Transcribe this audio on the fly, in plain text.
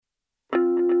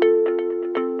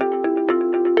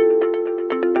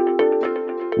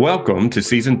Welcome to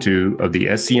Season 2 of the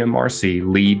SCMRC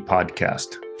Lead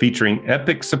Podcast, featuring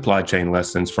epic supply chain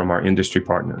lessons from our industry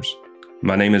partners.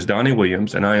 My name is Donnie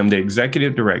Williams, and I am the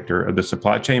Executive Director of the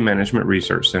Supply Chain Management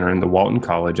Research Center in the Walton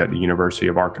College at the University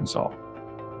of Arkansas.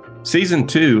 Season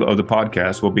 2 of the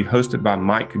podcast will be hosted by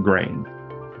Mike Grain.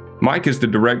 Mike is the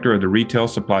Director of the Retail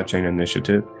Supply Chain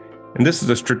Initiative, and this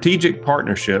is a strategic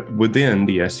partnership within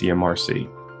the SCMRC.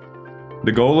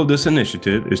 The goal of this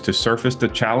initiative is to surface the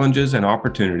challenges and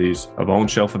opportunities of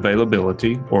on-shelf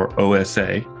availability, or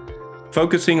OSA,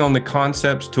 focusing on the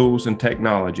concepts, tools, and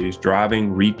technologies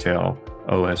driving retail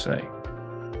OSA.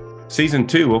 Season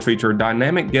 2 will feature a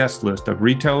dynamic guest list of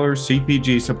retailers,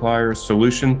 CPG suppliers,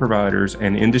 solution providers,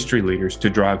 and industry leaders to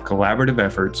drive collaborative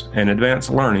efforts and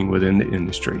advance learning within the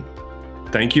industry.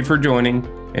 Thank you for joining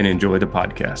and enjoy the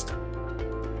podcast.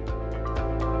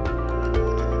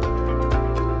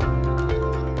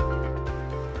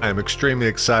 I am extremely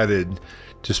excited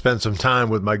to spend some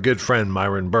time with my good friend,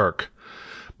 Myron Burke.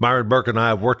 Myron Burke and I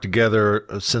have worked together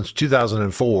since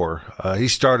 2004. He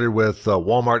started with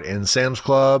Walmart and Sam's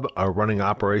Club, running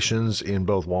operations in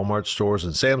both Walmart stores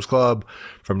and Sam's Club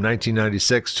from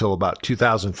 1996 till about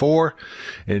 2004.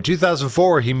 And in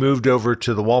 2004, he moved over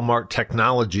to the Walmart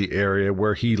technology area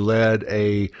where he led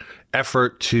a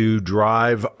effort to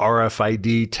drive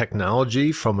RFID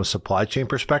technology from a supply chain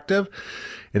perspective.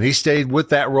 And he stayed with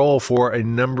that role for a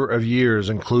number of years,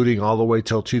 including all the way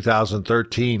till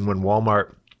 2013 when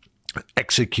Walmart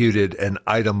executed an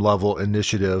item level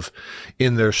initiative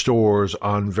in their stores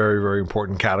on very, very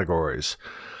important categories.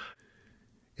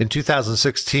 In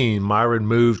 2016, Myron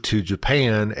moved to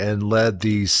Japan and led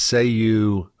the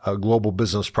Seiyu Global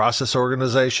Business Process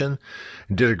Organization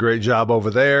and did a great job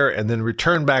over there, and then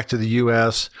returned back to the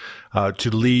U.S. To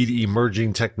lead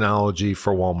emerging technology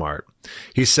for Walmart.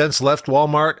 He's since left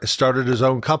Walmart, started his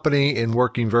own company, and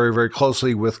working very, very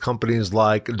closely with companies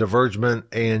like Divergement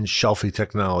and Shelfie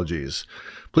Technologies.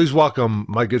 Please welcome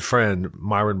my good friend,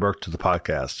 Myron Burke, to the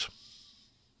podcast.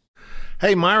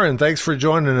 Hey, Myron, thanks for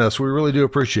joining us. We really do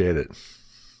appreciate it.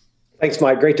 Thanks,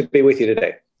 Mike. Great to be with you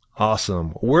today.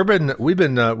 Awesome. We've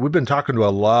been talking to a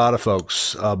lot of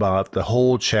folks about the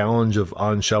whole challenge of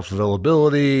on-shelf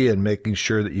availability and making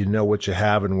sure that you know what you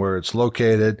have and where it's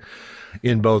located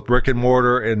in both brick and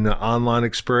mortar and the online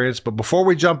experience. But before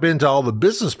we jump into all the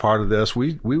business part of this,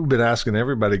 we've been asking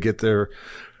everybody to get their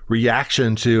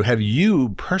reaction to, have you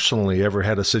personally ever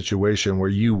had a situation where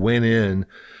you went in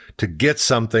to get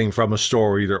something from a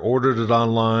store, either ordered it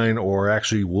online or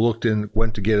actually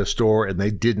went to get a store and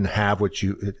they didn't have what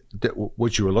you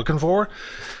were looking for?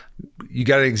 You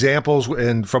got any examples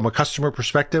and from a customer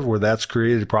perspective where that's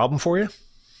created a problem for you?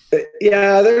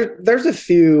 Yeah, there's a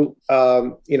few,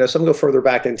 some go further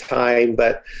back in time,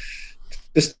 but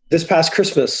this past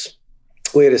Christmas,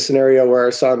 we had a scenario where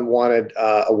our son wanted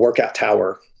a workout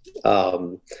tower.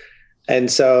 And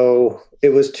so it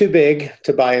was too big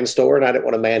to buy in store, and I didn't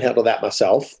want to manhandle that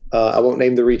myself. I won't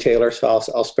name the retailer, so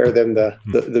I'll spare them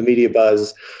the media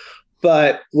buzz.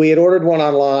 But we had ordered one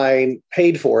online,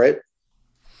 paid for it,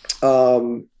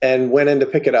 and went in to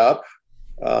pick it up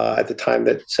at the time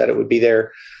that said it would be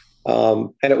there,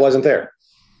 and it wasn't there.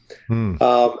 And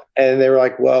they were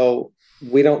like, "Well,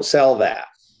 we don't sell that."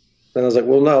 And I was like,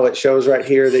 "Well, no, it shows right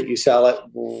here that you sell it."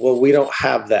 "Well, we don't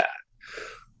have that."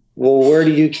 "Well, where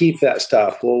do you keep that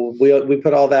stuff?" "Well, we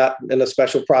put all that in a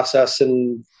special process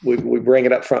and we bring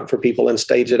it up front for people and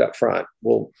stage it up front."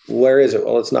 "Well, where is it?"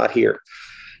 "Well, it's not here."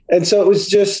 And so it was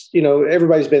just,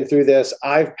 everybody's been through this.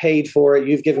 I've paid for it.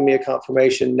 You've given me a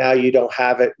confirmation. Now you don't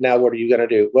have it. Now what are you going to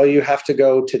do? "Well, you have to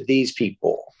go to these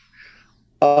people."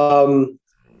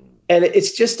 And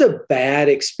it's just a bad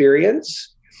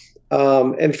experience.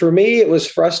 And for me, it was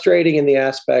frustrating in the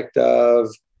aspect of,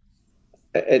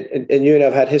 and you and I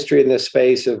have had history in this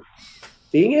space of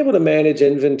being able to manage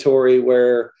inventory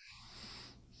where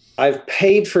I've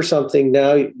paid for something.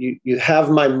 Now you have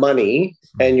my money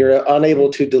and you're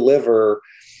unable to deliver.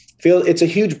 It's a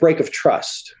huge break of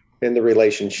trust in the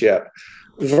relationship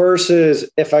versus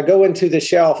if I go into the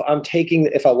shelf,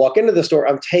 if I walk into the store,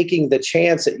 I'm taking the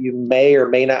chance that you may or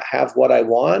may not have what I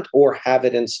want or have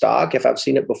it in stock if I've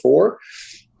seen it before,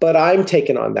 but I'm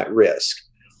taking on that risk.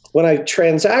 When I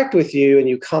transact with you and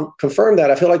you confirm that,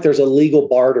 I feel like there's a legal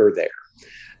barter there.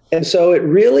 And so it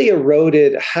really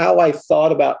eroded how I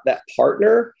thought about that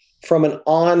partner from an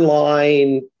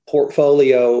online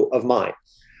portfolio of mine.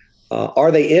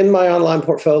 Are they in my online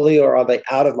portfolio or are they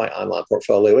out of my online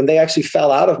portfolio? And they actually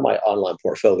fell out of my online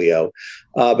portfolio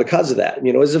because of that.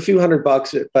 It was a few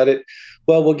 $100, but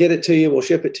we'll get it to you. We'll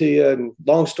ship it to you. And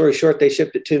long story short, they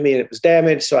shipped it to me and it was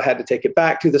damaged. So I had to take it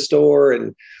back to the store.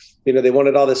 And they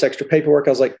wanted all this extra paperwork.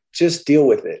 I was like, just deal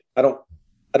with it. I don't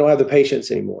have the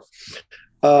patience anymore.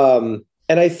 And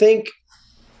I think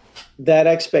that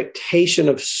expectation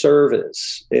of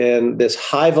service in this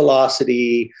high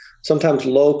velocity, sometimes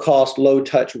low cost, low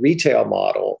touch retail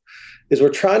model is we're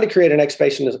trying to create an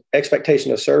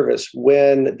expectation of service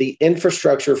when the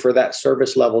infrastructure for that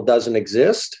service level doesn't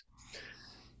exist.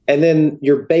 And then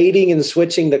you're baiting and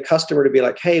switching the customer to be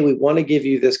like, hey, we want to give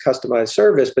you this customized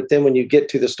service. But then when you get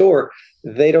to the store,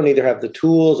 they don't either have the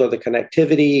tools or the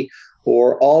connectivity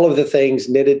or all of the things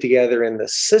knitted together in the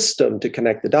system to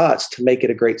connect the dots to make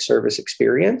it a great service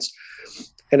experience.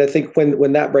 And I think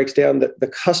when that breaks down,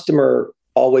 the customer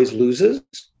always loses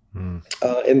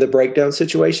in the breakdown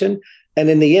situation. And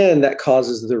in the end, that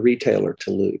causes the retailer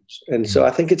to lose. And so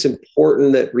I think it's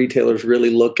important that retailers really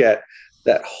look at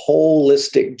that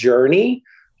holistic journey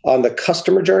on the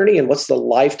customer journey and what's the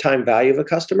lifetime value of a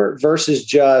customer versus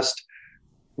just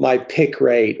my pick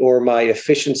rate or my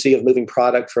efficiency of moving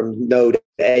product from node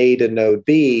A to node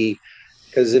B.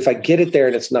 Because if I get it there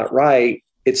and it's not right,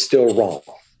 it's still wrong.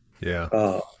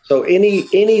 Yeah. So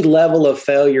any level of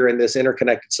failure in this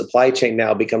interconnected supply chain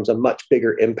now becomes a much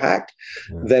bigger impact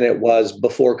than it was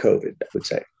before COVID, I would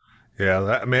say.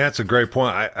 Yeah, that's a great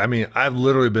point. I mean, I've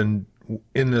literally been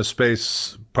in this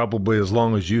space probably as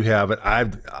long as you have it.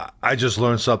 I just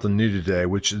learned something new today,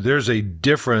 which there's a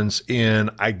difference in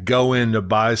I go in to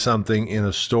buy something in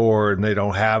a store and they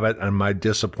don't have it and my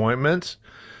disappointment.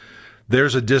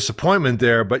 There's a disappointment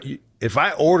there, but if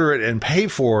I order it and pay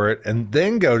for it and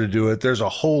then go to do it, there's a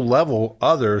whole level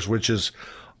others, which is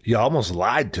you almost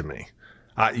lied to me.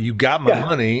 You got my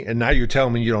money and now you're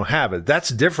telling me you don't have it. That's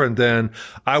different than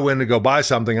I went to go buy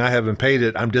something. I haven't paid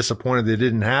it. I'm disappointed they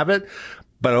didn't have it,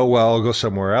 but oh, well, I'll go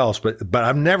somewhere else. But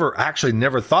I've never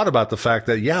thought about the fact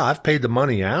that, I've paid the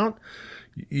money out.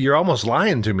 You're almost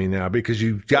lying to me now because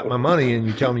you got my money and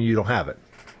you tell me you don't have it.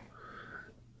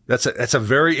 That's a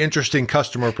very interesting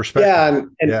customer perspective.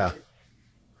 Yeah.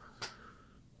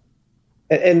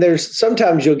 And there's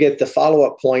sometimes you'll get the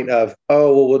follow-up point of,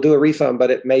 oh, well, we'll do a refund,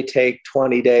 but it may take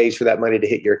 20 days for that money to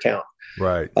hit your account.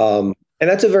 Right. And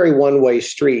that's a very one-way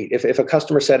street. If a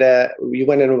customer said, you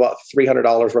went in about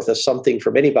 $300 worth of something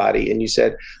from anybody and you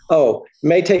said, oh, it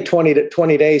may take 20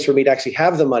 days for me to actually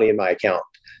have the money in my account.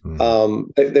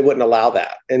 They wouldn't allow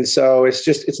that. And so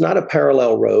it's not a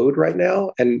parallel road right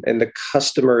now. And the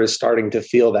customer is starting to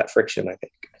feel that friction, I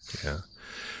think. Yeah.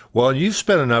 Well, you've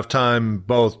spent enough time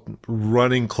both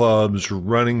running clubs,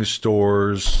 running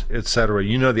stores, et cetera.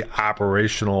 You know the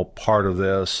operational part of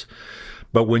this.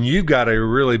 But when you've got a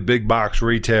really big box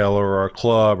retailer or a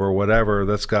club or whatever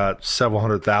that's got several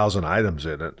 100,000 items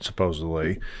in it,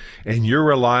 supposedly, and you're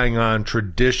relying on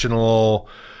traditional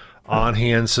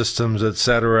on-hand systems, et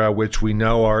cetera, which we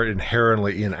know are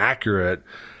inherently inaccurate,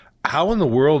 how in the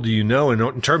world do you know,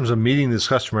 in terms of meeting this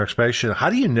customer expectation, how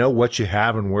do you know what you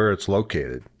have and where it's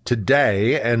located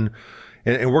today? And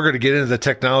we're going to get into the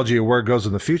technology of where it goes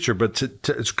in the future, but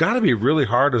it's got to be really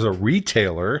hard as a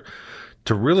retailer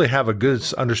to really have a good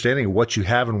understanding of what you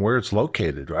have and where it's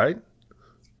located, right?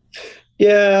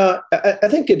 Yeah, I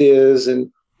think it is.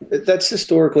 And that's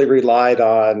historically relied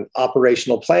on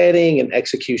operational planning and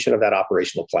execution of that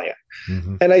operational plan.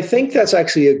 Mm-hmm. And I think that's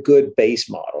actually a good base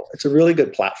model. It's a really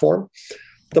good platform.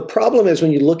 The problem is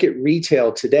when you look at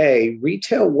retail today,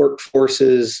 retail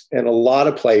workforces in a lot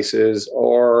of places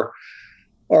are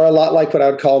a lot like what I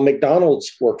would call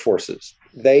McDonald's workforces.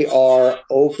 They are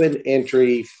open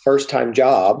entry, first time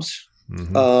jobs,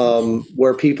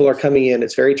 where people are coming in.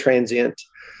 It's very transient.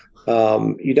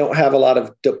 You don't have a lot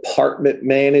of department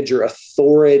manager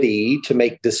authority to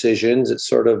make decisions. It's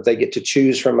sort of, they get to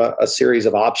choose from a series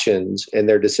of options in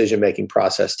their decision-making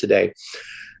process today.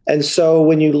 And so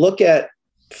when you look at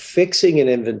fixing an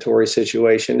inventory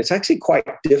situation, it's actually quite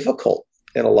difficult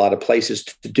in a lot of places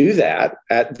to do that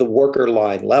at the worker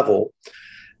line level.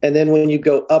 And then when you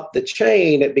go up the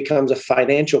chain, it becomes a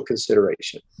financial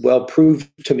consideration. Well, prove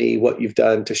to me what you've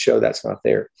done to show that's not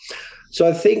there. So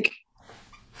I think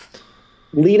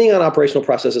leading on operational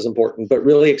process is important, but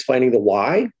really explaining the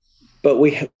why. But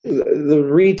the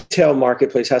retail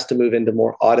marketplace has to move into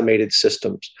more automated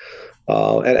systems.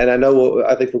 And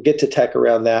I think we'll get to tech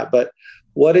around that, but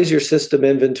what is your system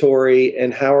inventory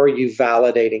and how are you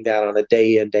validating that on a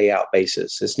day in, day out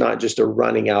basis? It's not just a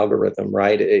running algorithm,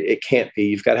 right? It can't be.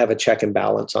 You've got to have a check and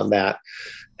balance on that.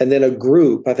 And then a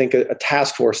group, I think a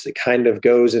task force that kind of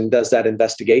goes and does that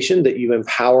investigation that you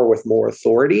empower with more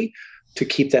authority to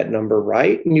keep that number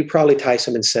right. And you probably tie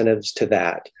some incentives to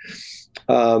that.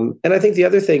 And I think the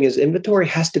other thing is inventory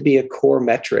has to be a core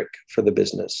metric for the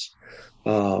business.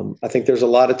 I think there's a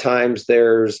lot of times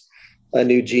there's a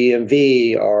new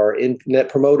GMV or net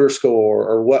promoter score,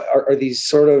 or what are these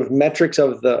sort of metrics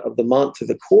of the month or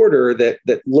the quarter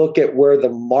that look at where the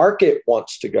market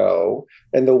wants to go.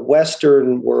 And the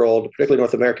Western world, particularly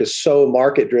North America, is so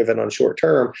market driven on short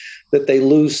term that they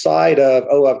lose sight of,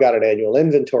 oh, I've got an annual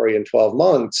inventory in 12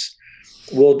 months.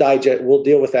 We'll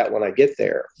deal with that when I get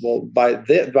there. Well, by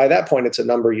that point, it's a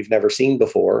number you've never seen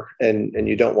before, and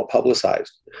you don't want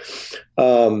publicized.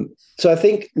 So I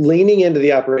think leaning into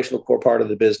the operational core part of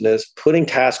the business, putting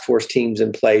task force teams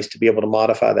in place to be able to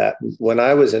modify that. When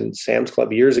I was in Sam's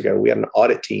Club years ago, we had an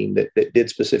audit team that did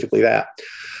specifically that.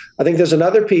 I think there's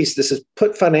another piece. This is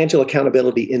put financial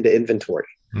accountability into inventory.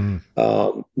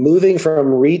 Moving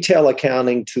from retail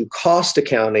accounting to cost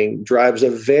accounting drives a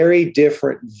very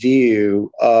different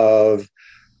view of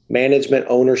management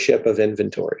ownership of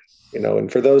inventory.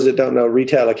 And for those that don't know,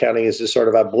 retail accounting is just sort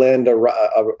of I blend a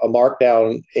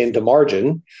markdown into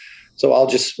margin. So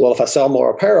if I sell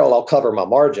more apparel, I'll cover my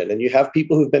margin. And you have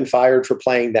people who've been fired for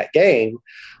playing that game.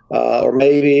 Or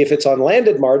maybe if it's on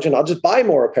landed margin, I'll just buy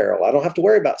more apparel. I don't have to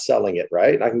worry about selling it,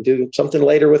 right? I can do something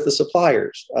later with the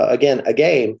suppliers. Again, a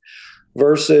game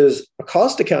versus a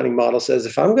cost accounting model says,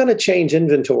 if I'm going to change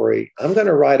inventory, I'm going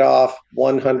to write off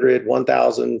 $100,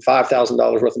 $1,000,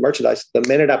 $5,000 worth of merchandise the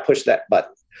minute I push that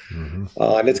button.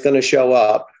 And it's going to show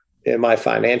up in my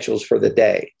financials for the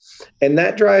day. And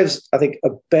that drives, I think, a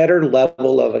better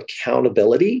level of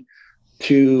accountability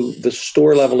to the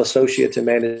store level associates and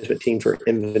management team for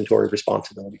inventory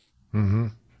responsibility.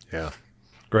 Yeah.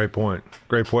 Great point.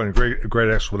 And great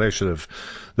explanation of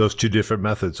those two different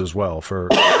methods as well for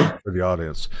the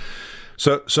audience.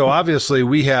 So obviously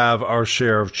we have our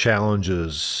share of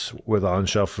challenges with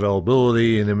on-shelf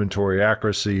availability and inventory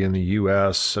accuracy in the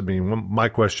U.S. I mean, my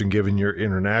question, given your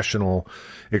international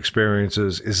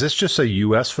experiences, is this just a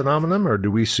U.S. phenomenon, or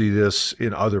do we see this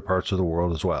in other parts of the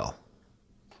world as well?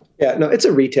 Yeah, no, it's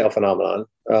a retail phenomenon.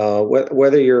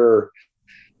 Whether you're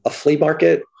a flea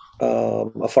market,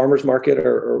 a farmer's market,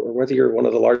 or whether you're one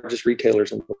of the largest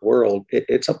retailers in the world,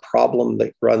 it's a problem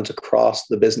that runs across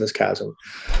the business chasm.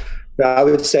 Now, I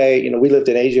would say, we lived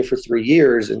in Asia for 3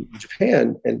 years in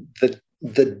Japan, and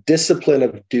the discipline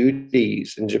of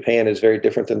duties in Japan is very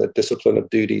different than the discipline of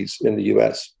duties in the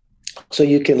U.S. So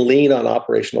you can lean on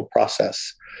operational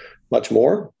process much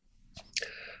more.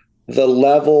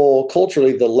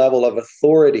 Culturally, the level of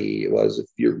authority was, if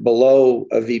you're below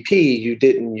a VP, you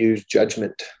didn't use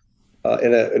judgment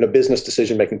in a business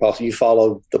decision-making policy. You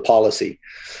followed the policy.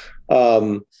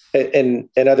 And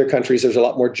in other countries, there's a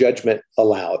lot more judgment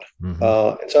allowed.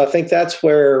 And so I think that's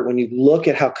where, when you look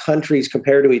at how countries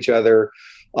compare to each other,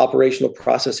 operational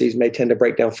processes may tend to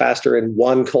break down faster in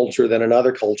one culture than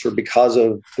another culture because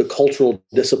of the cultural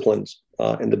disciplines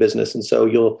in the business. And so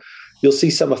you'll see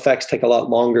some effects take a lot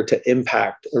longer to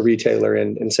impact a retailer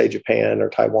in say, Japan or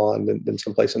Taiwan than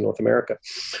someplace in North America,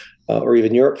 or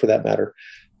even Europe for that matter.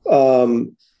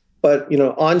 But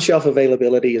on-shelf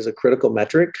availability is a critical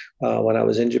metric. When I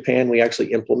was in Japan, we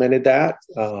actually implemented that,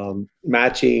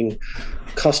 matching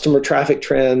customer traffic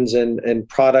trends and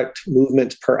product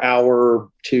movements per hour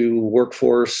to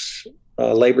workforce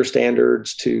labor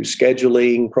standards, to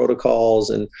scheduling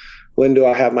protocols, and when do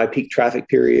I have my peak traffic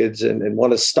periods, and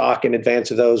want to stock in advance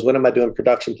of those. When am I doing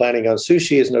production planning on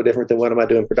sushi is no different than when am I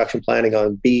doing production planning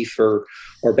on beef or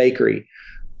bakery.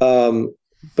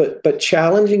 But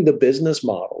challenging the business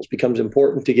models becomes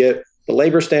important to get the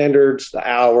labor standards, the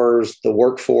hours, the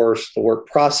workforce, the work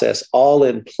process all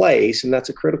in place. And that's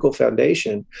a critical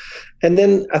foundation. And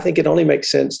then I think it only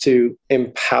makes sense to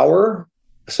empower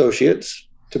associates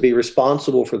to be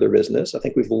responsible for their business. I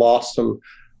think we've lost some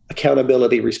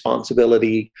accountability,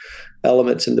 responsibility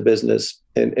elements in the business,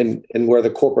 and where the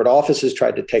corporate offices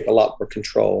tried to take a lot more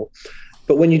control.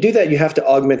 But when you do that, you have to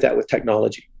augment that with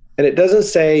technology. And it doesn't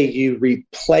say you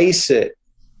replace it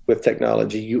with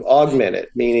technology, you augment it,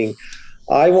 meaning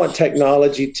I want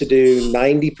technology to do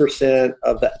 90%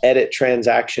 of the edit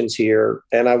transactions here,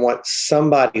 and I want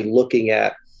somebody looking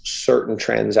at certain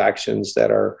transactions that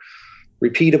are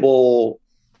repeatable,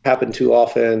 happen too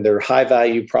often, they're high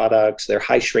value products, they're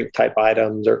high shrink type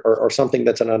items, or something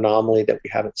that's an anomaly that we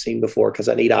haven't seen before, because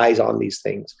I need eyes on these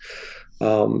things.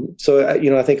 So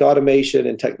I think automation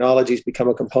and technology has become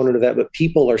a component of that, but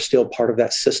people are still part of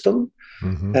that system.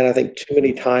 And I think too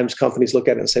many times companies look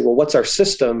at it and say, well, what's our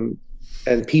system?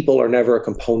 And people are never a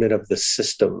component of the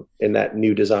system in that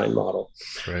new design model.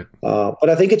 Right. But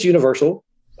I think it's universal.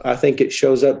 I think it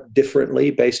shows up differently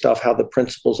based off how the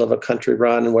principles of a country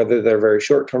run, and whether they're very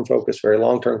short-term focused, very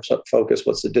long-term focused,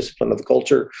 what's the discipline of the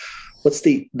culture, what's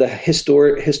the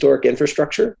historic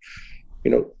infrastructure.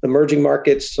 emerging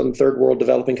markets, some third world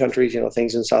developing countries,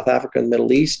 things in South Africa and the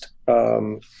Middle East,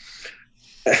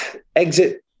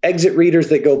 exit readers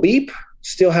that go beep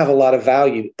still have a lot of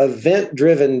value.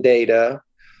 Event-driven data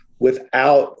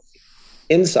without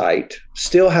insight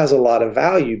still has a lot of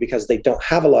value because they don't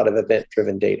have a lot of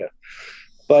event-driven data.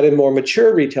 But in more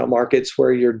mature retail markets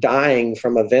where you're dying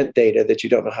from event data that you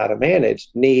don't know how to manage,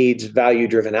 needs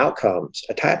value-driven outcomes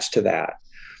attached to that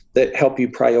help you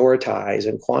prioritize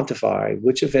and quantify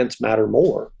which events matter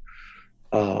more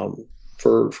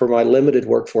for my limited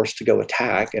workforce to go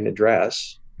attack and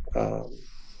address to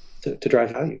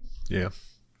drive value. Yeah,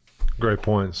 great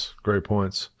points.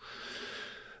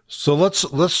 So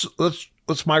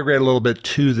let's migrate a little bit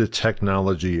to the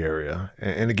technology area.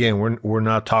 And again, we're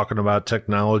not talking about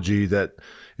technology that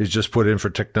is just put in for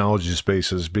technology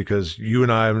spaces, because you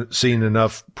and I have seen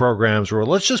enough programs where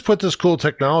let's just put this cool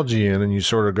technology in, and you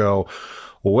sort of go,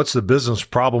 well, what's the business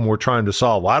problem we're trying to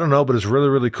solve? Well, I don't know, but it's really,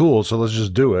 really cool. So let's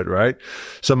just do it, right?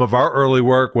 Some of our early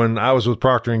work when I was with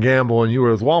Procter & Gamble and you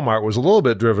were with Walmart was a little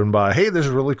bit driven by, hey, there's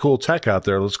really cool tech out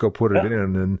there. Let's go put it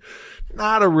in. And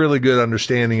not a really good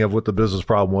understanding of what the business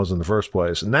problem was in the first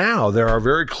place. Now there are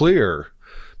very clear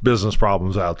business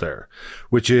problems out there,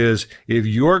 which is if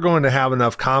you're going to have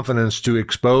enough confidence to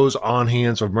expose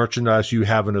on-hands of merchandise you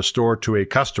have in a store to a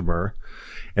customer,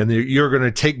 and you're going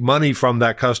to take money from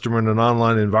that customer in an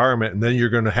online environment, and then you're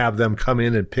going to have them come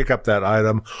in and pick up that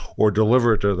item or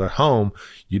deliver it to their home,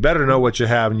 you better know what you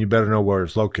have and you better know where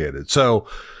it's located. So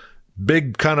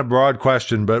big kind of broad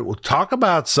question, but we'll talk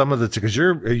about some of the, because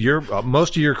you're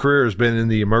most of your career has been in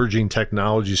the emerging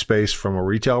technology space from a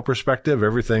retail perspective,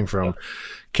 everything from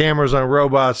cameras on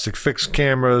robots to fixed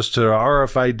cameras to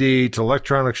RFID to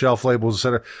electronic shelf labels, et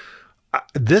cetera.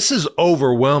 This is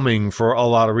overwhelming for a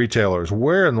lot of retailers.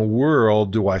 Where in the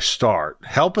world do I start?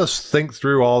 Help us think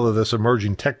through all of this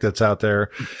emerging tech that's out there.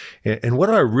 And what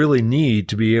do I really need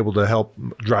to be able to help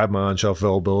drive my on-shelf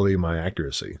availability and my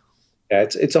accuracy? Yeah,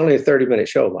 it's only a 30-minute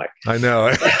show, Mike. I know.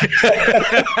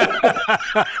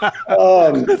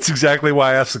 That's exactly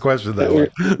why I asked the question that way.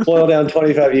 Boil down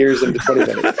 25 years into 20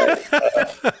 minutes.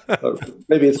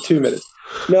 Maybe it's 2 minutes.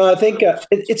 No, I think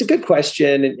it's a good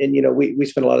question. And we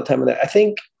spend a lot of time on that. I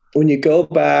think when you go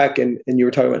back and you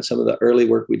were talking about some of the early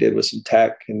work we did with some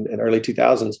tech in early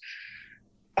 2000s,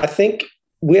 I think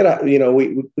we had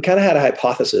we kind of had a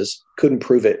hypothesis, couldn't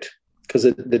prove it, because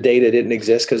the data didn't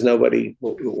exist, because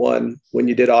when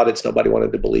you did audits, nobody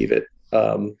wanted to believe it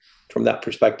from that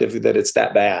perspective that it's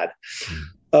that bad.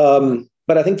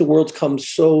 But I think the world's come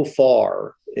so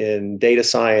far in data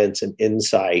science and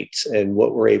insights and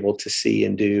what we're able to see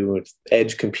and do with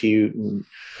edge compute and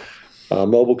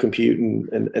mobile compute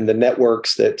and the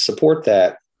networks that support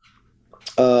that.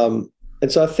 And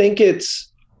so I think it's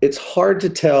hard to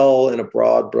tell in a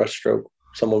broad brushstroke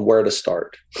someone where to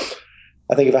start.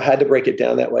 I think if I had to break it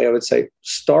down that way, I would say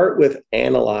start with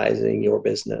analyzing your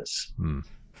business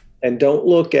and don't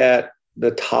look at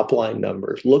the top line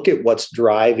numbers. Look at what's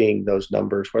driving those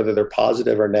numbers, whether they're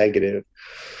positive or negative.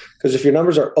 Because if your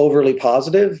numbers are overly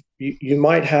positive, you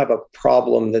might have a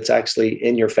problem that's actually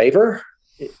in your favor.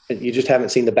 You just haven't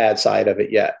seen the bad side of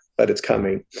it yet, but it's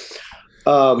coming.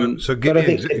 So give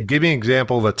me an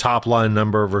example of a top line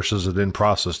number versus an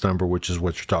in-process number, which is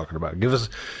what you're talking about. Give us,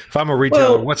 if I'm a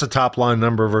retailer, what's a top line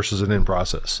number versus an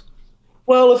in-process?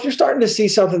 Well, if you're starting to see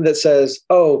something that says,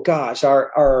 oh gosh,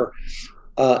 our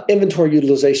inventory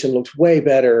utilization looks way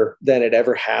better than it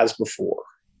ever has before,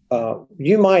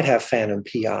 you might have phantom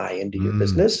PI into your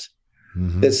business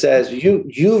that says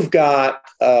you've got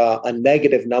a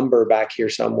negative number back here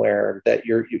somewhere that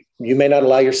you may not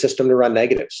allow your system to run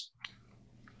negatives.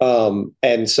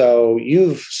 And so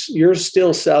you're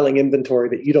still selling inventory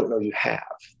that you don't know you have.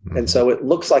 And so it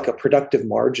looks like a productive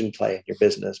margin play in your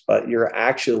business, but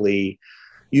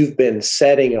you've been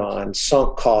setting on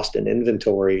sunk cost and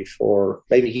inventory for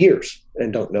maybe years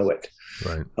and don't know it.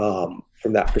 Right.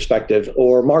 From that perspective,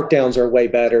 or markdowns are way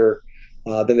better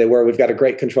than they were. We've got a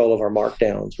great control of our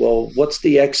markdowns. Well, what's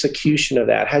the execution of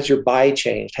that? Has your buy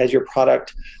changed? Has your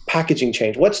product packaging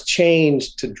changed? What's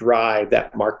changed to drive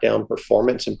that markdown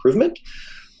performance improvement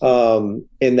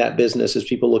in that business as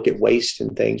people look at waste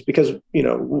and things? Because,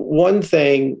 one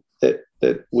thing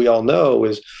that we all know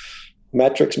is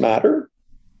metrics matter.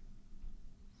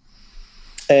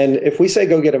 And if we say,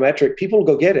 go get a metric, people will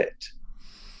go get it.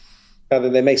 Now,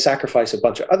 then they may sacrifice a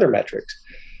bunch of other metrics.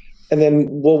 And then,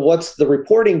 well, what's the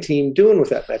reporting team doing with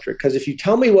that metric? Because if you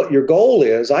tell me what your goal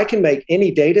is, I can make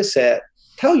any data set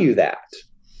tell you that.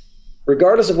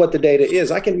 Regardless of what the data is,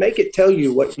 I can make it tell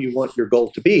you what you want your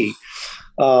goal to be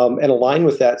and align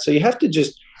with that. So you have to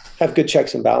just have good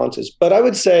checks and balances. But I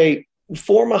would say,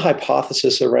 form a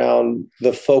hypothesis around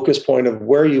the focus point of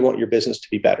where you want your business to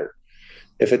be better.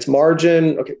 If it's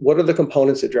margin, okay, what are the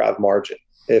components that drive margin?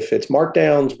 If it's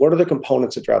markdowns, what are the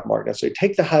components that drive markdowns? So you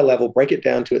take the high level, break it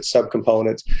down to its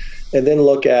subcomponents, and then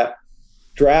look at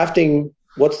drafting.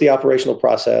 What's the operational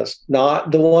process?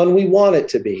 Not the one we want it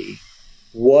to be.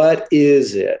 What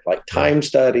is it? Like time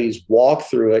studies, walk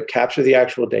through it, capture the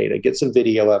actual data, get some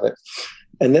video of it,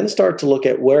 and then start to look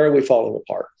at where are we falling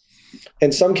apart.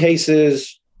 In some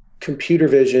cases, computer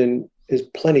vision is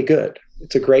plenty good.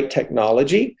 It's a great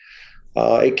technology.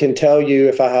 It can tell you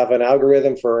if I have an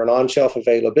algorithm for an on-shelf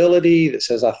availability that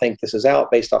says, I think this is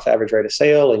out based off average rate of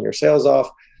sale and your sales off,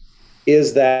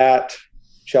 is that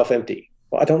shelf empty?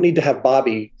 Well, I don't need to have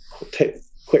Bobby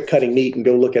quick cutting meat and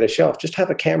go look at a shelf. Just have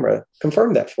a camera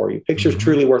confirm that for you. Picture's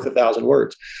truly worth 1,000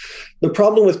 words. The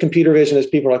problem with computer vision is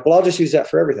people are like, well, I'll just use that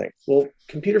for everything. Well,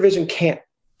 computer vision can't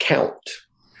count.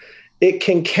 It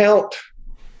can count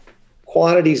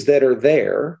quantities that are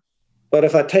there, but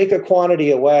if I take a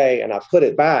quantity away and I put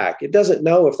it back, it doesn't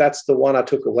know if that's the one I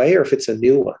took away or if it's a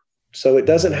new one. So it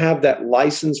doesn't have that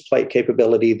license plate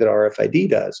capability that RFID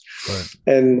does.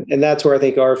 Right. And that's where I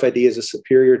think RFID is a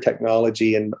superior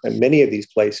technology in many of these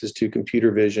places to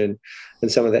computer vision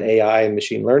and some of the AI and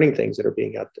machine learning things that are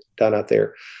being done out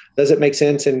there. Does it make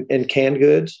sense in canned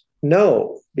goods?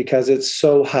 No, because it's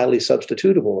so highly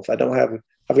substitutable. If I don't have,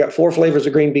 I've got 4 flavors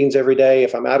of green beans every day.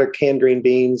 If I'm out of canned green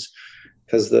beans,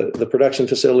 because the production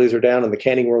facilities are down and the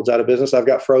canning world's out of business, I've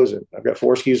got frozen. I've got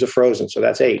 4 SKUs of frozen, so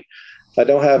that's 8. If I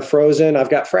don't have frozen, I've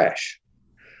got fresh.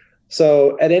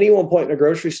 So at any one point in a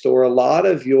grocery store, a lot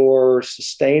of your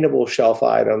sustainable shelf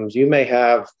items, you may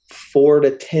have 4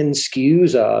 to 10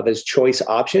 SKUs of as choice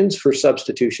options for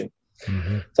substitution.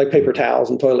 Mm-hmm. It's like paper towels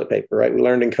and toilet paper, right? We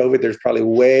learned in COVID, there's probably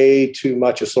way too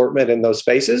much assortment in those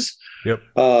spaces. Yep.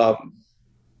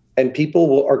 And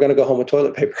people are going to go home with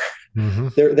toilet paper.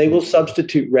 Mm-hmm. They will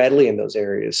substitute readily in those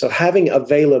areas. So having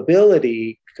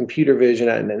availability, computer vision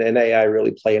and AI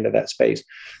really play into that space.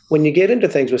 When you get into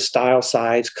things with style,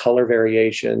 size, color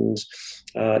variations,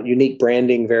 unique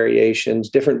branding variations,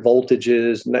 different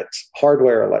voltages,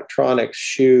 hardware, electronics,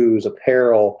 shoes,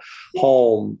 apparel,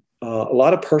 home, a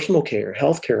lot of personal care,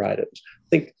 healthcare items. I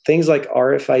think things like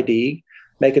RFID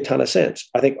make a ton of sense.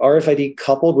 I think RFID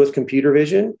coupled with computer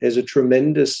vision is a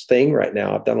tremendous thing right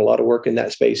now. I've done a lot of work in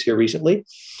that space here recently.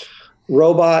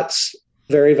 Robots,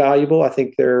 very valuable. I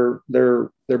think they're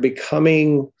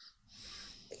becoming,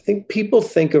 I think people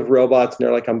think of robots and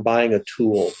they're like, I'm buying a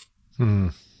tool.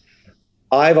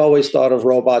 I've always thought of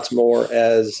robots more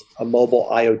as a mobile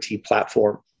IoT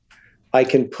platform. I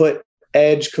can put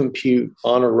edge compute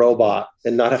on a robot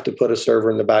and not have to put a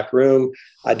server in the back room.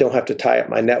 I don't have to tie up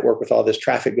my network with all this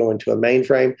traffic going to a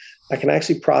mainframe. I can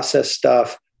actually process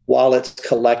stuff while it's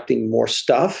collecting more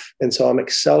stuff. And so I'm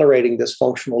accelerating this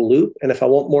functional loop. And if I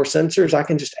want more sensors, I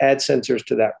can just add sensors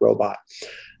to that robot.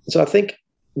 So I think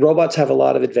robots have a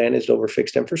lot of advantage over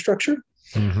fixed infrastructure.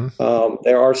 Mm-hmm.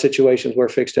 There are situations where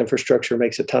fixed infrastructure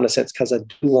makes a ton of sense because I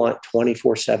do want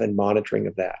 24/7 monitoring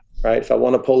of that, right? If I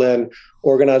want to pull in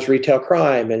organized retail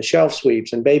crime and shelf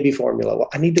sweeps and baby formula, well,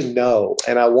 I need to know,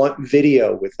 and I want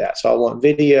video with that. So I want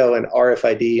video and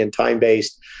RFID and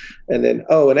time-based, and then,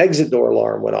 an exit door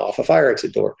alarm went off, a fire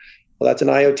exit door. Well, that's an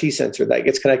IoT sensor that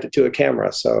gets connected to a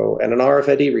camera, and an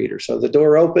RFID reader. So the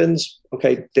door opens.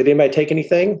 Okay, did anybody take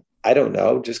anything? I don't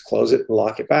know. Just close it and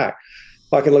lock it back.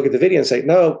 I can look at the video and say,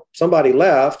 no, somebody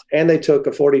left and they took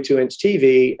a 42-inch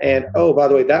TV. And, by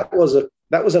the way, that was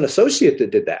an associate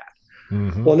that did that.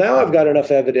 Mm-hmm. Well, now I've got enough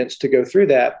evidence to go through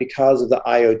that because of the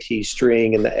IoT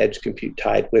string and the edge compute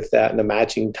tied with that and the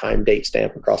matching time date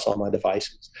stamp across all my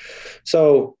devices.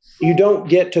 So you don't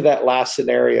get to that last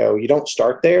scenario. You don't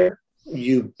start there.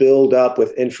 You build up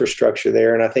with infrastructure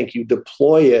there. And I think you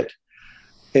deploy it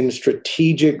in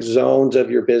strategic zones of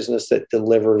your business that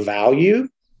deliver value.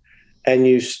 And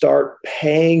you start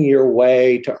paying your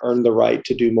way to earn the right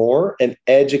to do more and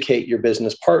educate your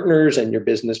business partners and your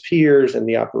business peers and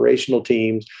the operational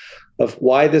teams of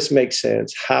why this makes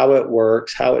sense, how it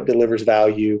works, how it delivers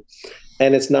value.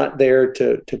 And it's not there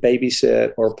to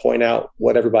babysit or point out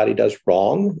what everybody does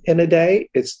wrong in a day.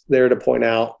 It's there to point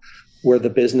out where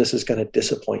the business is going to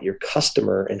disappoint your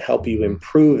customer and help you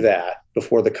improve that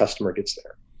before the customer gets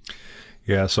there.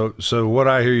 Yeah. So what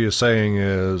I hear you saying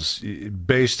is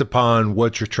based upon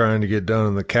what you're trying to get done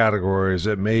in the categories,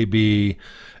 it may be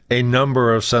a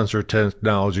number of sensor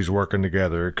technologies working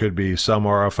together. It could be some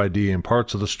RFID in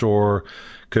parts of the store,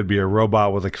 could be a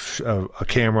robot with a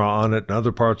camera on it in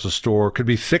other parts of the store, could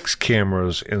be fixed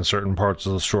cameras in certain parts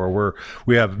of the store where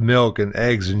we have milk and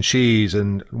eggs and cheese,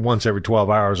 and once every 12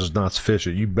 hours is not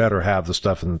sufficient. You better have the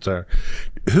stuff in there.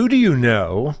 Who do you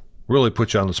know, really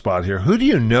put you on the spot here, who do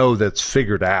you know that's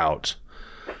figured out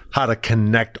how to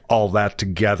connect all that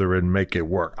together and make it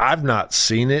work? I've not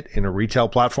seen it in a retail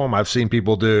platform. I've seen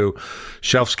people do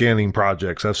shelf scanning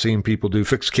projects. I've seen people do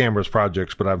fixed cameras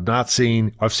projects, but I've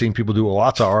seen people do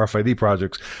lots of RFID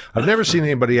projects. I've never seen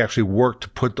anybody actually work to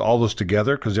put all those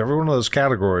together, because every one of those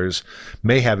categories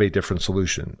may have a different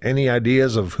solution. Any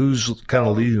ideas of who's kind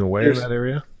of leading the way in that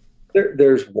area?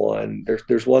 There's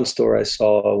one store I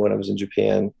saw when I was in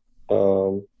Japan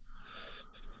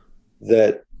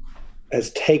that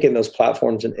has taken those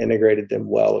platforms and integrated them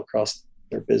well across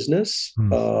their business.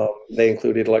 They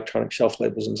included electronic shelf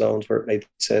labels and zones where it made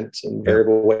sense, and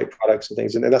variable weight products and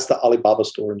things. And that's the Alibaba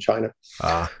store in China.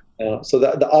 So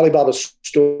the Alibaba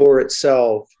store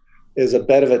itself is a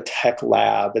bit of a tech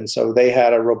lab. And so they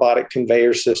had a robotic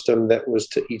conveyor system that was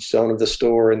to each zone of the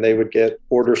store, and they would get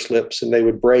order slips, and they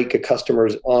would break a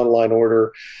customer's online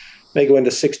order. They go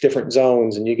into 6 different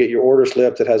zones, and you get your order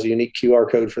slip that has a unique QR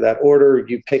code for that order.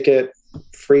 You pick it.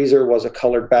 Freezer was a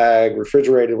colored bag.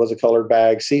 Refrigerated was a colored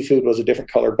bag. Seafood was a different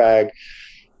colored bag.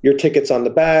 Your ticket's on the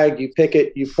bag. You pick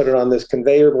it. You put it on this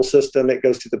conveyable system. It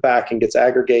goes to the back and gets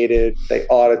aggregated. They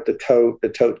audit the tote. The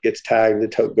tote gets tagged. The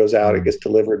tote goes out. It gets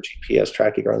delivered. GPS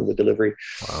tracking on the delivery.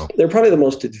 Wow. They're probably the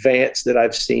most advanced that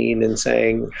I've seen in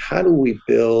saying, how do we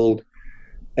build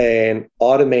an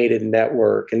automated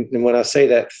network? And when I say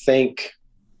that, think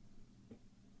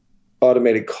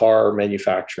automated car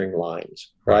manufacturing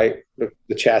lines, right?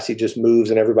 The chassis just moves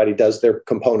and everybody does their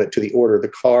component to the order. The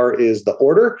car is the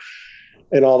order,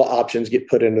 and all the options get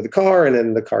put into the car, and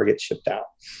then the car gets shipped out.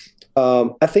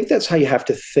 I think that's how you have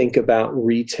to think about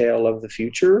retail of the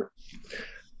future,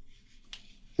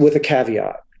 with a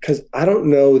caveat, because I don't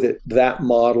know that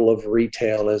model of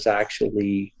retail is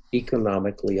actually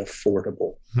economically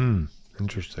affordable.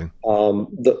 Interesting.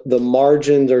 The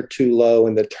margins are too low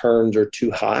and the turns are too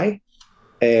high,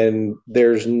 and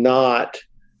there's not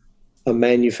a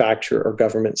manufacturer or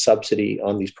government subsidy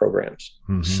on these programs.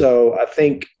 So I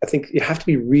think you have to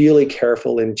be really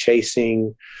careful in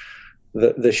chasing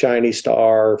the shiny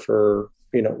star for,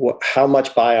 how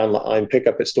much buy online, pick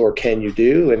up at store can you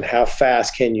do, and how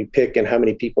fast can you pick, and how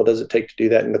many people does it take to do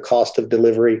that, and the cost of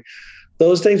delivery.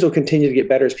 Those things will continue to get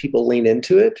better as people lean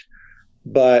into it,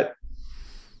 but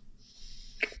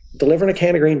delivering a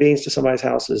can of green beans to somebody's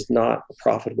house is not a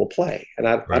profitable play. And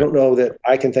I don't know that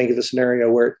I can think of a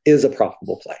scenario where it is a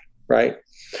profitable play, right?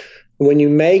 When you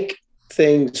make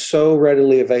things so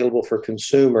readily available for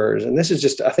consumers, and I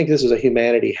think this is a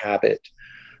humanity habit,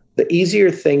 the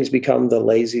easier things become, the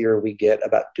lazier we get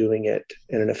about doing it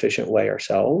in an efficient way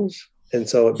ourselves. And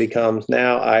so it becomes,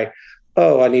 now I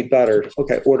need butter.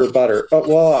 Okay, order butter. Oh,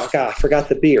 well, God, I forgot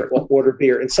the beer. Well, order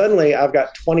beer. And suddenly I've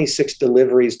got 26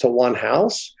 deliveries to one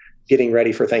house getting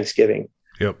ready for Thanksgiving.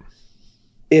 Yep.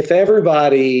 If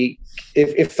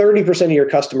 30% of your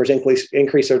customers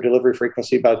increase their delivery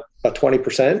frequency by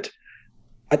 20%,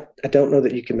 I don't know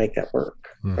that you can make that work,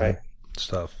 right?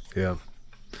 Stuff, yeah.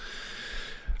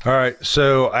 All right,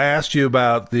 so I asked you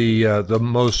about the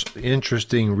most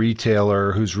interesting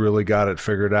retailer who's really got it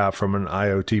figured out from an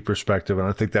IoT perspective, and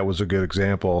I think that was a good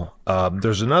example.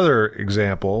 There's another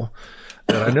example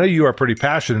that I know you are pretty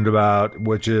passionate about,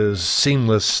 which is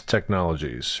seamless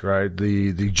technologies, right?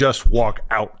 The just walk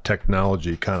out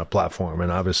technology kind of platform.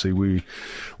 And obviously we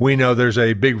know there's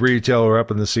a big retailer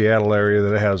up in the Seattle area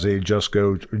that has a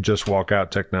just walk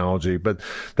out technology, but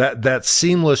that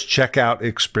seamless checkout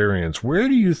experience, where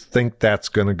do you think that's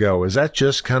going to go? Is that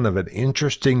just kind of an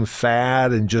interesting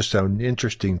fad and just an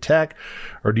interesting tech,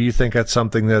 or do you think that's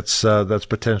something that's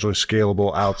potentially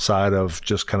scalable outside of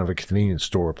just kind of a convenience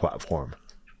store platform?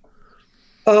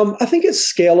 I think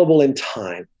it's scalable in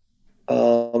time.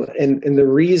 And the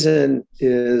reason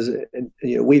is,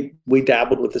 we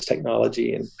dabbled with this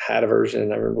technology and had a version.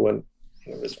 And I remember when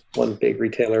it was one big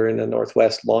retailer in the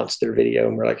Northwest launched their video,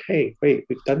 and we're like, hey, wait,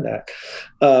 we've done that.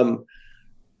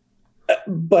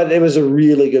 But it was a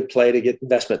really good play to get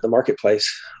investment in the marketplace.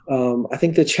 I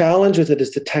think the challenge with it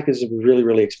is the tech is really,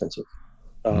 really expensive.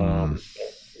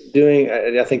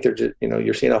 I think they're just,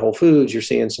 you're seeing a Whole Foods, you're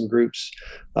seeing some groups,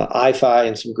 IFI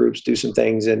and some groups do some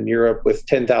things in Europe with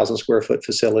 10,000 square foot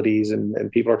facilities. And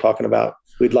people are talking about,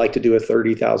 we'd like to do a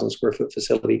 30,000 square foot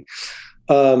facility.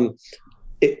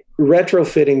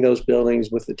 Retrofitting those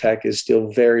buildings with the tech is still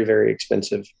very, very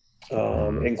expensive.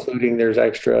 including there's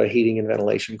extra heating and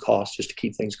ventilation costs just to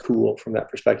keep things cool from that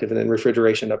perspective, and then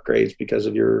refrigeration upgrades because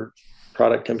of your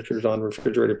product temperatures on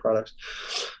refrigerated products.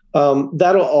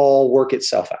 That'll all work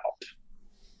itself out.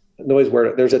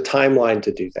 There's a timeline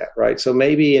to do that, right? So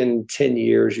maybe in 10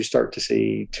 years, you start to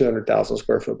see 200,000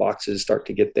 square foot boxes start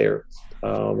to get there.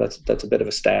 That's a bit of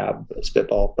a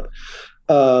spitball,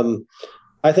 but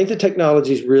I think the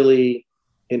technology is really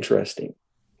interesting.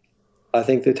 I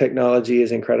think the technology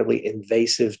is incredibly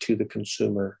invasive to the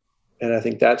consumer. And I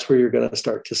think that's where you're going to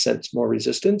start to sense more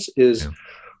resistance is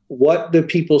what do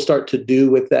people start to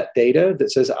do with that data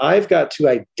that says, I've got to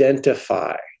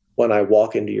identify when I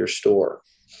walk into your store,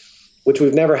 which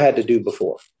we've never had to do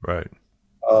before. Right.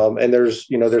 And there's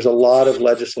a lot of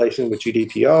legislation with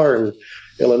GDPR and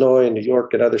Illinois and New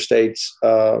York and other states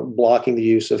blocking the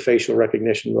use of facial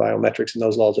recognition biometrics, and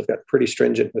those laws have got pretty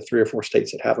stringent with 3 or 4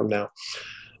 states that have them now.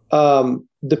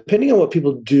 Depending on what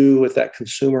people do with that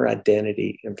consumer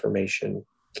identity information,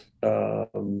 I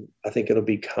think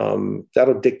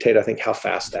that'll dictate, I think, how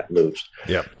fast that moves.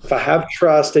 Yeah. If I have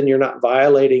trust and you're not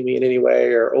violating me in any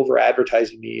way or over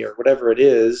advertising me or whatever it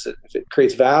is, if it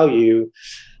creates value,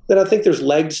 then I think there's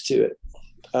legs to it.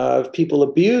 If people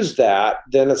abuse that,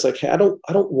 then it's like, hey, I don't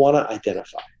want to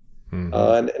identify. Mm-hmm.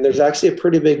 And there's actually a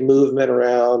pretty big movement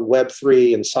around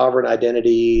Web3 and sovereign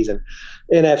identities and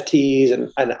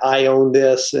NFTs and I own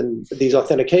this and these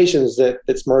authentications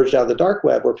that's merged out of the dark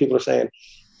web, where people are saying,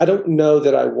 I don't know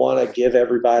that I want to give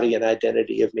everybody an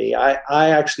identity of me. I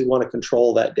actually want to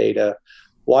control that data.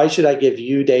 Why should I give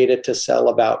you data to sell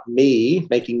about me,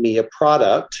 making me a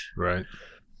product? Right.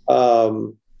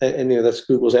 And that's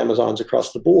Google's, Amazon's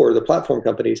across the board, the platform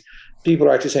companies. People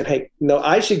are actually saying, hey, no,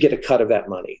 I should get a cut of that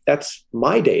money. That's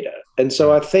my data. And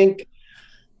so I think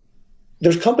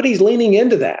there's companies leaning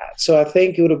into that. So I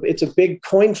think it's a big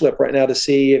coin flip right now to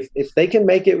see if they can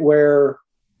make it where,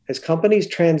 as companies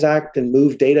transact and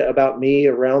move data about me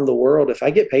around the world, if I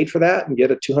get paid for that and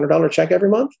get a $200 check every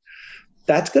month,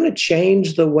 that's going to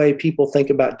change the way people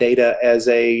think about data as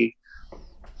a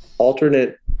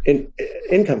alternate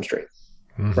income stream.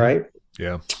 Mm-hmm. Right.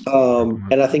 Yeah.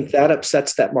 And I think that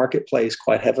upsets that marketplace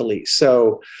quite heavily.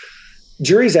 So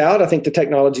jury's out. I think the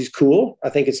technology is cool. I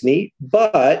think it's neat.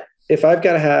 But if I've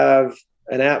got to have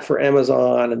an app for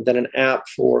Amazon and then an app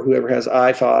for whoever has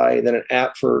iFi, and then an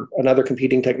app for another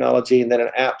competing technology, and then an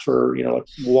app for, like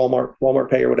Walmart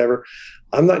Pay or whatever,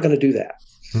 I'm not going to do that.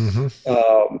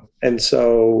 Mm-hmm. And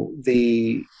so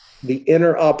the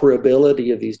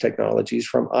interoperability of these technologies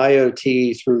from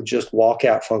IoT through just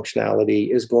walkout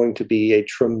functionality is going to be a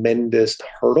tremendous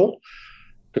hurdle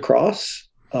to cross.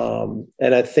 And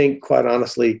I think, quite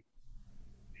honestly,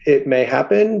 it may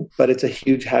happen, but it's a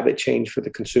huge habit change for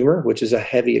the consumer, which is a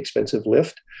heavy, expensive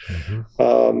lift.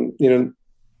 Mm-hmm.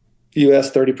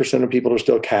 US 30% of people are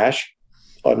still cash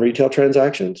on retail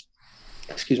transactions.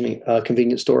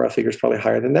 Convenience store, I figure, is probably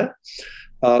higher than that.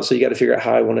 So you got to figure out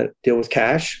how I want to deal with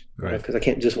cash, because I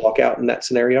can't just walk out in that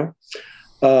scenario.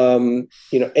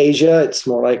 Asia, it's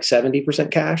more like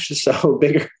 70% cash, so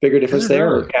bigger difference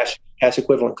there, or cash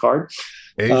equivalent card.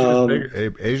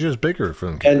 Asia's bigger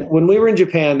from. And when we were in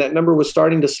Japan, that number was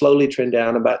starting to slowly trend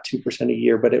down about 2% a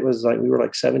year, but it was like we were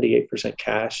like 78%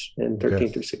 cash in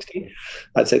 13 through 16.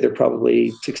 I'd say they're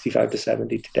probably 65 to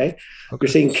 70 today. Okay.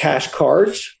 You're seeing cash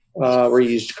cards. Where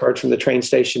you use cards from the train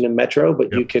station and metro,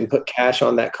 but you can put cash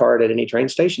on that card at any train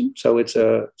station. So it's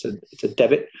a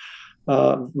debit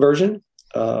version.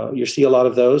 You see a lot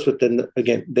of those, but then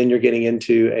you're getting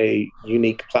into a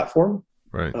unique platform,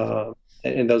 right?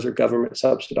 And those are government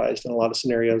subsidized in a lot of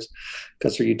scenarios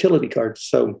because they're utility cards.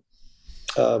 So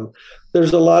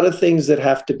there's a lot of things that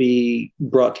have to be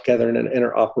brought together in an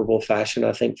interoperable fashion,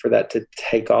 I think, for that to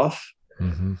take off.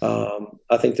 Mm-hmm.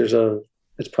 I think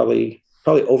it's probably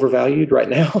overvalued right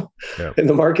now in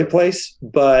the marketplace,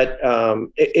 but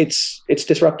it's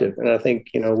disruptive. And I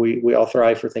think, we all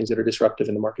thrive for things that are disruptive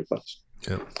in the marketplace.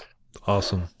 Yeah.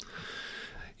 Awesome.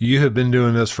 You have been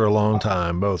doing this for a long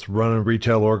time, both running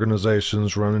retail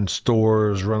organizations, running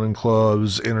stores, running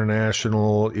clubs,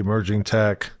 international, emerging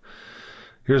tech.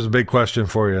 Here's a big question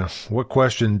for you. What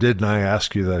question didn't I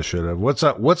ask you that I should have?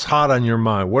 What's hot on your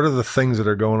mind? What are the things that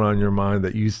are going on in your mind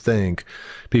that you think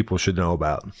people should know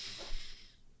about?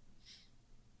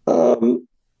 I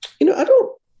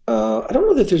don't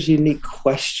know that there's a unique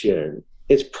question.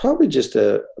 It's probably just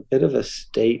a bit of a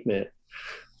statement.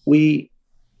 I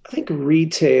think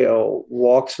retail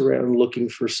walks around looking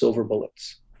for silver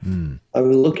bullets. I'm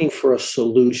looking for a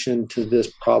solution to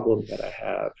this problem that I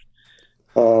have.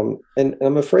 And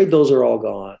I'm afraid those are all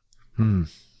gone.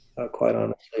 Quite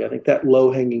honestly, I think that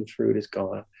low-hanging fruit is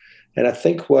gone. And I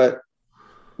think what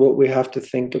what we have to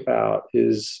think about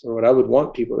is, or what I would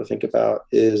want people to think about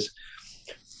is,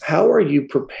 how are you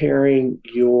preparing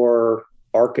your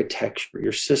architecture,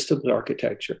 your systems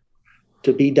architecture,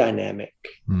 to be dynamic?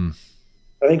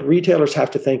 I think retailers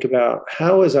have to think about,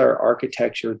 how is our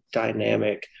architecture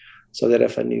dynamic so that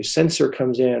if a new sensor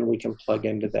comes in, we can plug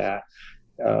into that.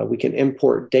 We can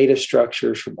import data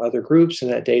structures from other groups,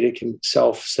 and that data can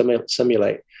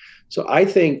self-simulate. So I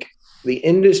think the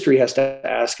industry has to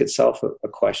ask itself a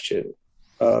question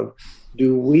of,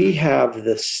 do we have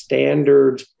the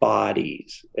standards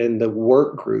bodies and the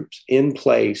work groups in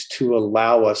place to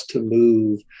allow us to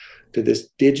move to this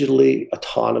digitally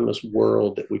autonomous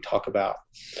world that we talk about?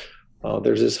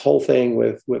 There's this whole thing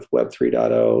with Web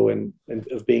 3.0 and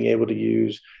of being able to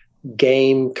use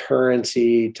game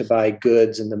currency to buy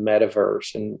goods in the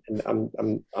metaverse. And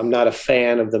I'm not a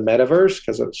fan of the metaverse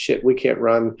because we can't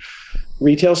run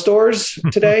retail stores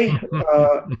today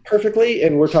perfectly.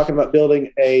 And we're talking about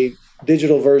building a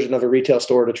digital version of a retail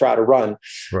store to try to run.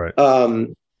 Right.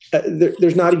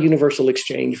 There's not a universal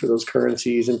exchange for those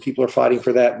currencies, and people are fighting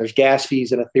for that. And there's gas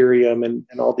fees and Ethereum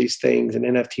and all these things, and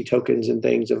NFT tokens and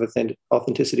things of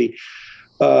authenticity.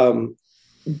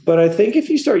 But I think if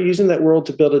you start using that world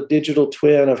to build a digital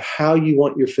twin of how you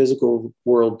want your physical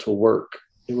world to work,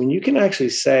 and when you can actually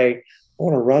say, I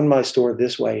want to run my store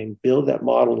this way, and build that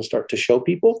model and start to show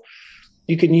people,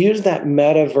 you can use that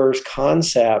metaverse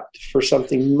concept for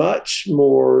something much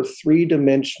more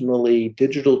three-dimensionally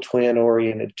digital twin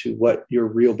oriented to what your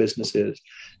real business is.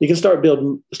 You can start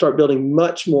building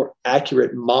much more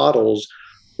accurate models.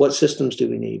 What systems do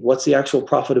we need? What's the actual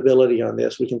profitability on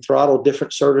this? We can throttle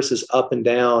different services up and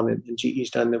down, and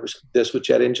GE's done this with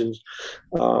jet engines,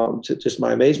 to just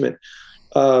my amazement.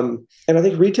 And I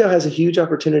think retail has a huge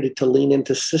opportunity to lean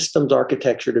into systems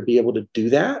architecture to be able to do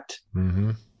that.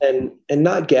 Mm-hmm. And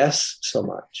not guess so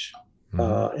much,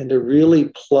 and to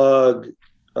really plug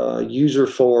user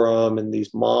forum and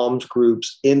these moms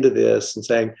groups into this and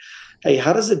saying, hey,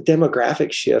 how does the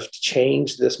demographic shift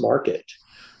change this market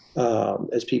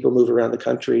as people move around the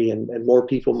country and more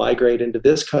people migrate into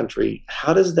this country?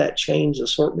 How does that change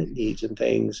assortment needs and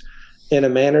things in a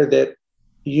manner that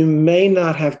you may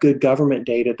not have good government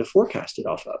data to forecast it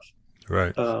off of?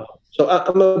 Right. So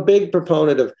I'm a big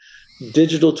proponent of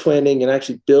digital twinning and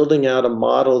actually building out a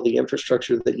model of the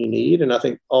infrastructure that you need. And I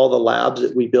think all the labs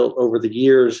that we built over the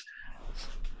years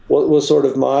was sort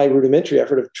of my rudimentary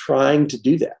effort of trying to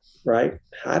do that, right?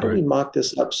 How do we mock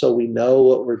this up so we know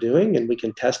what we're doing and we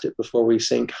can test it before we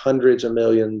sink hundreds of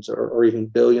millions or even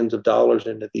billions of dollars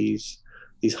into these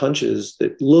hunches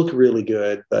that look really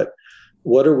good, but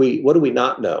what do we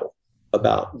not know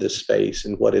about this space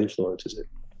and what influences it?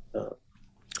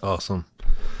 Awesome.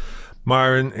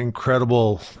 Myron,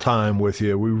 incredible time with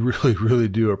you. We really, really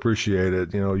do appreciate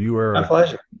it. You know, you are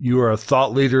a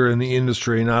thought leader in the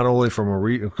industry, not only from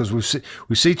because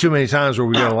we see too many times where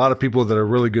we got a lot of people that are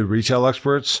really good retail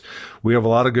experts. We have a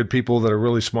lot of good people that are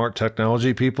really smart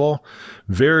technology people.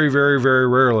 Very, very, very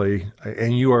rarely,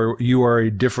 and you are a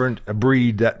different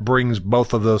breed that brings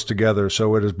both of those together.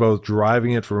 So it is both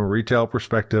driving it from a retail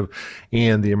perspective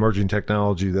and the emerging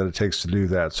technology that it takes to do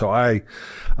that. So I've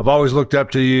always looked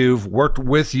up to you, worked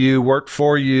with you, worked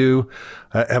for you,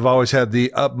 have always had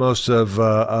the utmost of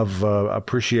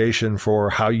appreciation for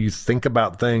how you think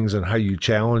about things and how you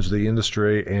challenge the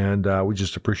industry. And we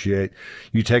just appreciate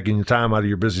you taking the time out of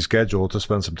your busy schedule to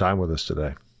spend some time with us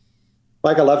today.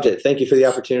 Mike, I loved it. Thank you for the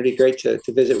opportunity. Great to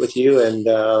visit with you, and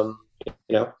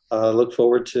look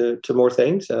forward to more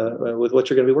things with what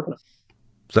you're going to be working on.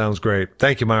 Sounds great.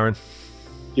 Thank you, Myron.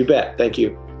 You bet. Thank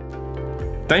you.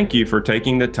 Thank you for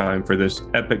taking the time for this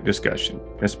epic discussion.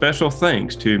 And special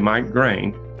thanks to Mike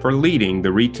Grain for leading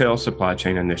the Retail Supply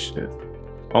Chain Initiative.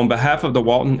 On behalf of the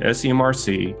Walton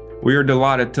SCMRC, we are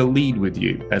delighted to lead with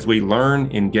you as we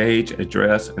learn, engage,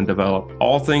 address, and develop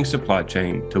all things supply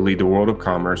chain to lead the world of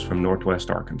commerce from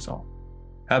Northwest Arkansas.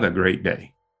 Have a great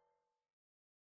day.